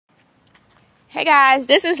Hey guys,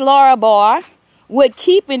 this is Laura Barr with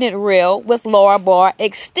Keeping It Real with Laura Barr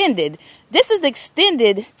Extended. This is the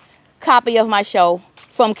extended copy of my show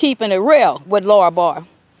from Keeping It Real with Laura Barr.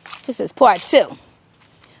 This is part 2.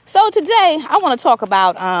 So today I want to talk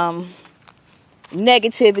about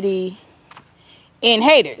negativity and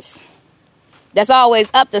haters. That's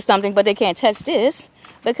always up to something, but they can't touch this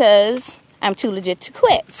because I'm too legit to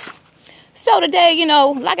quit. So today,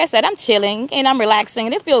 like I said, I'm chilling and I'm relaxing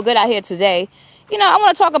and it feels good out here today. I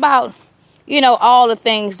want to talk about, all the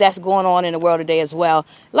things that's going on in the world today as well.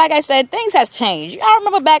 Like I said, things has changed. I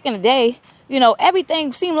remember back in the day,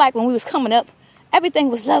 everything seemed like when we was coming up, everything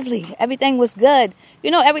was lovely. Everything was good.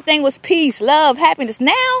 Everything was peace, love, happiness.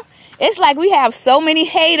 Now, it's like we have so many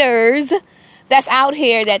haters that's out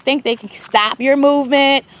here that think they can stop your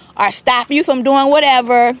movement or stop you from doing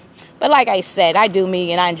whatever. But like I said, I do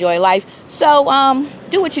me and I enjoy life. So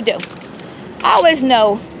do what you do. I always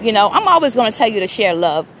know, I'm always going to tell you to share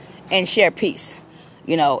love and share peace,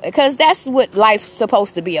 because that's what life's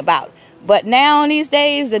supposed to be about. But now in these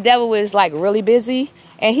days, the devil is like really busy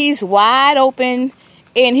and he's wide open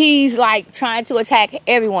and he's like trying to attack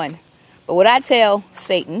everyone. But what I tell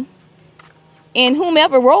Satan and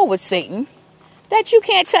whomever roll with Satan, that you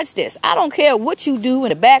can't touch this. I don't care what you do in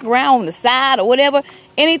the background, on the side, or whatever.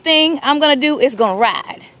 Anything I'm going to do is going to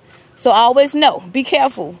ride. So always know, be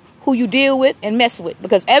careful who you deal with and mess with,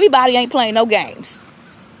 because everybody ain't playing no games.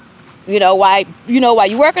 While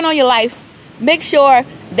you're working on your life, make sure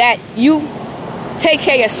that you take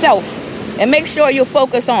care of yourself and make sure you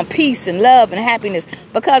focus on peace and love and happiness,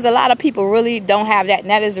 because a lot of people really don't have that, and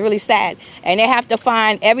that is really sad. And they have to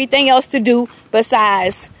find everything else to do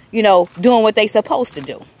besides doing what they supposed to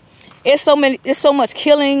do. It's so much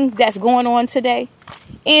killing that's going on today.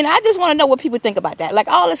 And I just want to know what people think about that. Like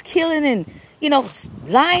all this killing and,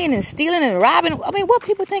 lying and stealing and robbing. I mean, what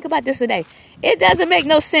people think about this today? It doesn't make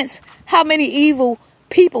no sense how many evil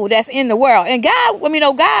people that's in the world. And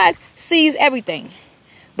God sees everything.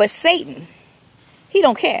 But Satan, he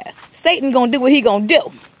don't care. Satan gonna do what he gonna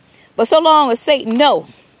do. But so long as Satan know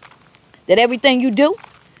that everything you do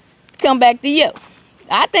come back to you.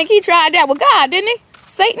 I think he tried that with God, didn't he?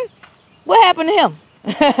 Satan? What happened to him?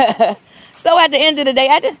 So at the end of the day,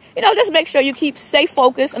 just make sure you stay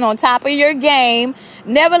focused and on top of your game.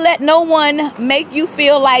 Never let no one make you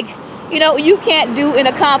feel like, you can't do and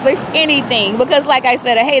accomplish anything. Because like I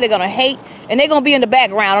said, a hater gonna hate and they're gonna be in the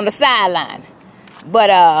background on the sideline. But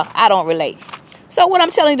I don't relate. So what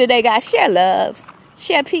I'm telling you today, guys, share love,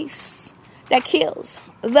 share peace. That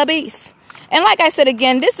kills the beast. And like I said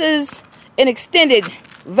again, this is an extended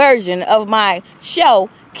version of my show,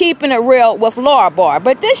 Keeping It Real with Laura Barr.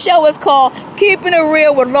 But this show is called Keeping It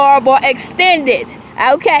Real with Laura Barr Extended.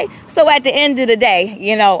 Okay? So at the end of the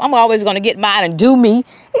day, I'm always going to get mine and do me.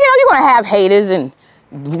 You're going to have haters and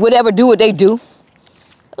whatever do what they do.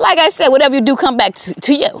 Like I said, whatever you do, come back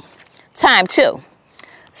to you. Time too.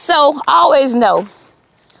 So always know,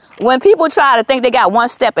 when people try to think they got one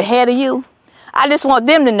step ahead of you, I just want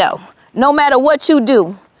them to know, no matter what you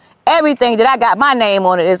do, everything that I got my name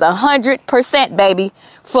on it is 100%, baby,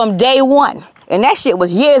 from day one. And that shit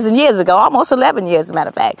was years and years ago, almost 11 years, as a matter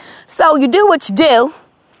of fact. So you do what you do,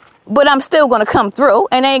 but I'm still going to come through,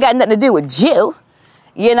 and it ain't got nothing to do with you.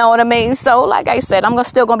 You know what I mean? So, like I said, I'm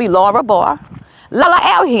still going to be Laura Barr. Lala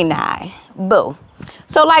Elhinai. Boo.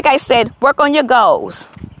 So, like I said, work on your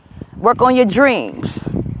goals. Work on your dreams.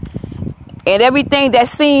 And everything that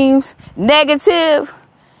seems negative,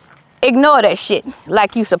 ignore that shit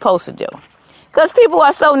like you supposed to do. Because people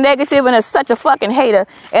are so negative and are such a fucking hater,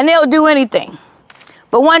 and they'll do anything.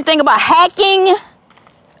 But one thing about hacking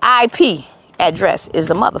IP address is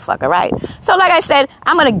a motherfucker, right? So like I said,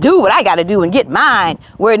 I'm going to do what I got to do and get mine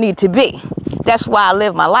where it need to be. That's why I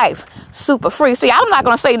live my life super free. See, I'm not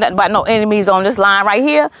going to say nothing about no enemies on this line right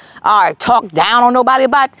here or talk down on nobody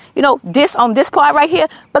about, this on this part right here.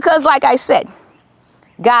 Because like I said,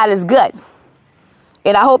 God is good.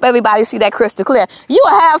 And I hope everybody see that crystal clear. You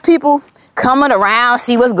will have people coming around,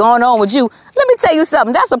 see what's going on with you. Let me tell you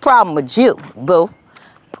something. That's a problem with you, boo.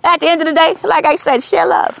 At the end of the day, like I said, share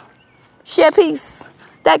love. Share peace.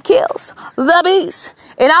 That kills the beast.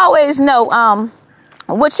 And always know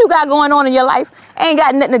what you got going on in your life ain't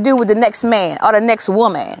got nothing to do with the next man or the next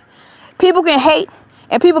woman. People can hate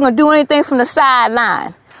and people can do anything from the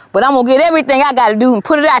sideline. But I'm going to get everything I got to do and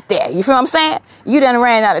put it out there. You feel what I'm saying? You done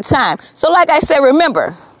ran out of time. So like I said,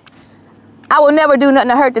 remember, I will never do nothing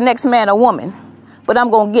to hurt the next man or woman. But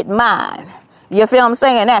I'm going to get mine. You feel what I'm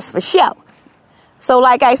saying? That's for sure. So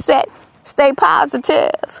like I said, stay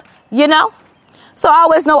positive, So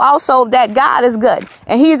always know also that God is good.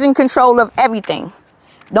 And he's in control of everything.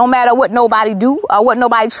 No matter what nobody do or what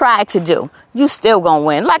nobody tried to do, you still gonna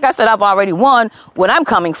win. Like I said, I've already won what I'm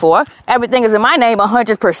coming for. Everything is in my name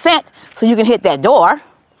 100%, so you can hit that door.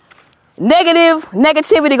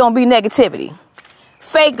 Negativity gonna be negativity.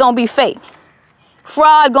 Fake gonna be fake.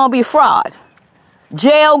 Fraud gonna be fraud.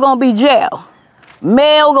 Jail gonna be jail.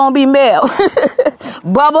 Male gonna be male.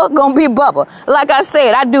 Bubba gonna be Bubba. Like I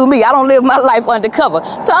said, I do me. I don't live my life undercover.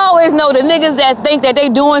 So I always know the niggas that think that they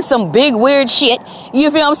doing some big weird shit,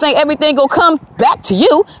 you feel what I'm saying? Everything gonna come back to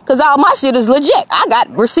you because all my shit is legit. I got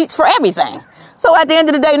receipts for everything. So at the end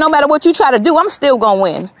of the day, no matter what you try to do, I'm still gonna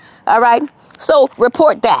win. All right? So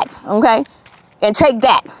report that, okay? And take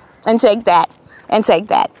that, and take that, and take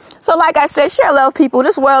that. So like I said, share love, people.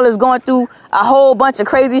 This world is going through a whole bunch of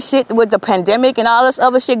crazy shit with the pandemic and all this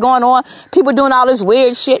other shit going on. People doing all this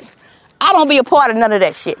weird shit. I don't be a part of none of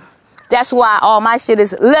that shit. That's why all my shit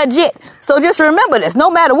is legit. So just remember this.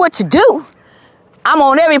 No matter what you do, I'm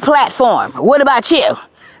on every platform. What about you?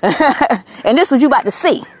 And this is what you about to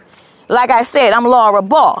see. Like I said, I'm Laura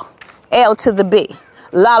Ball. L to the B.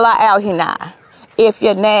 Lala Al-Hina. If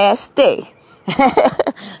you're nasty.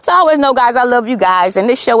 So I always know, guys, I love you guys, and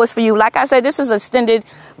this show is for you. Like I said, this is an extended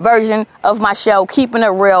version of my show, Keeping It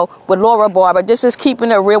Real with Laura Barr, but this is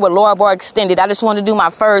Keeping It Real with Laura Barr Extended. I just want to do my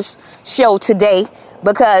first show today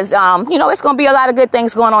because, it's going to be a lot of good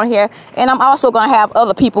things going on here, and I'm also going to have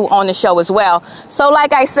other people on the show as well. So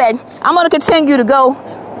like I said, I'm going to continue to go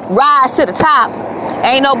rise to the top.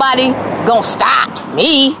 Ain't nobody going to stop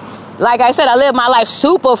me. Like I said, I live my life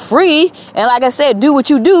super free. And like I said, do what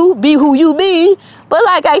you do, be who you be. But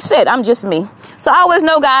like I said, I'm just me. So I always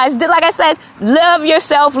know, guys, like I said, love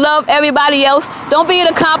yourself, love everybody else. Don't be in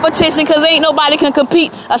a competition because ain't nobody can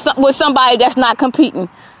compete with somebody that's not competing.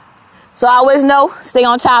 So I always know, stay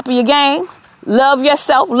on top of your game. Love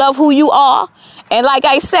yourself, love who you are. And like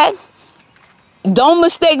I said, don't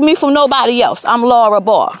mistake me from nobody else. I'm Laura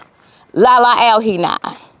Barr. Lala Al-Hina.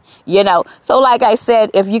 So like I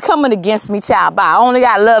said, if you're coming against me, child, bye. I only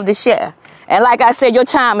got love to share. And like I said, your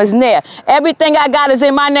time is near. Everything I got is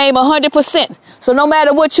in my name 100%. So no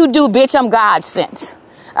matter what you do, bitch, I'm God sent.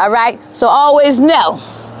 All right? So always know,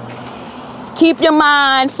 keep your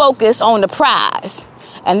mind focused on the prize.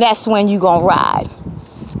 And that's when you gonna ride.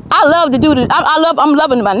 I love to do this. I'm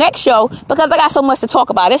loving my next show because I got so much to talk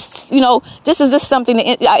about. This is just something,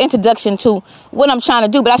 introduction to what I'm trying to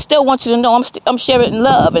do. But I still want you to know I'm sharing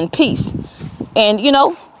love and peace. And,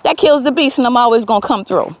 that kills the beast, and I'm always going to come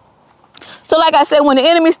through. So like I said, when the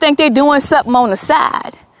enemies think they're doing something on the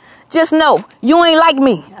side, just know you ain't like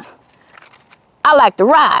me. I like to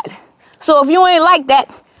ride. So if you ain't like that,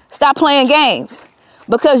 stop playing games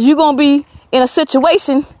because you're going to be in a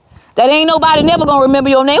situation that ain't nobody never gonna remember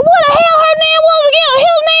your name. What the hell her name was again?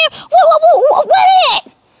 His name? What is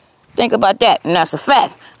it? Think about that, and that's a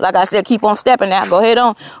fact. Like I said, keep on stepping now. Go ahead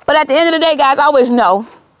on. But at the end of the day, guys, I always know,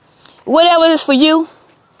 whatever is for you,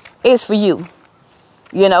 is for you.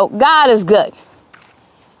 God is good.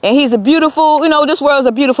 And he's a beautiful, this world is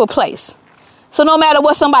a beautiful place. So no matter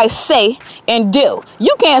what somebody say and do,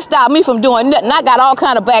 you can't stop me from doing nothing. I got all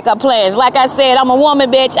kind of backup plans. Like I said, I'm a woman,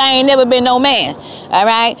 bitch. I ain't never been no man. All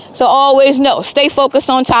right? So always know, stay focused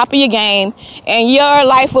on top of your game, and your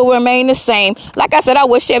life will remain the same. Like I said, I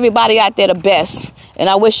wish everybody out there the best, and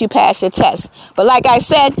I wish you pass your test. But like I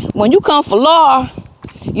said, when you come for law,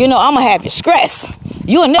 I'm going to have you stress.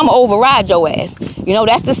 You and them override your ass.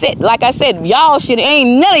 That's the shit. Like I said, y'all shit,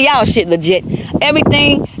 ain't none of y'all shit legit.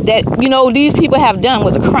 Everything that, these people have done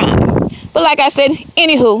was a crime. But like I said,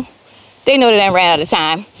 anywho, they know that I ran out of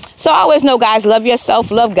time. So I always know, guys, love yourself,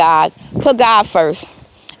 love God, put God first.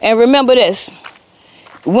 And remember this,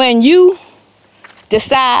 when you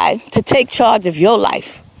decide to take charge of your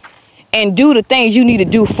life and do the things you need to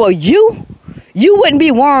do for you, you wouldn't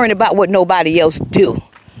be worrying about what nobody else do.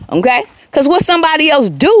 Okay? Because what somebody else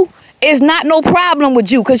do is not no problem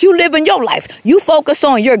with you because you live in your life. You focus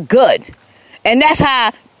on your good. And that's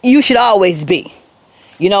how you should always be.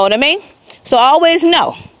 You know what I mean? So always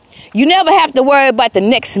know, you never have to worry about the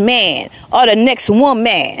next man or the next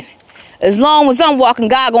woman. As long as I'm walking,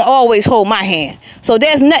 God gonna always hold my hand. So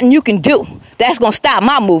there's nothing you can do that's gonna stop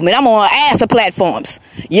my movement. I'm on ass of platforms.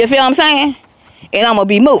 You feel what I'm saying? And I'm gonna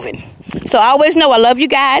be moving. So I always know I love you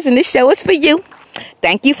guys, and this show is for you.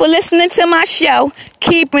 Thank you for listening to my show,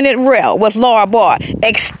 Keeping It Real with Laura Barr.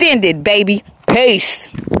 Extended, baby. Peace.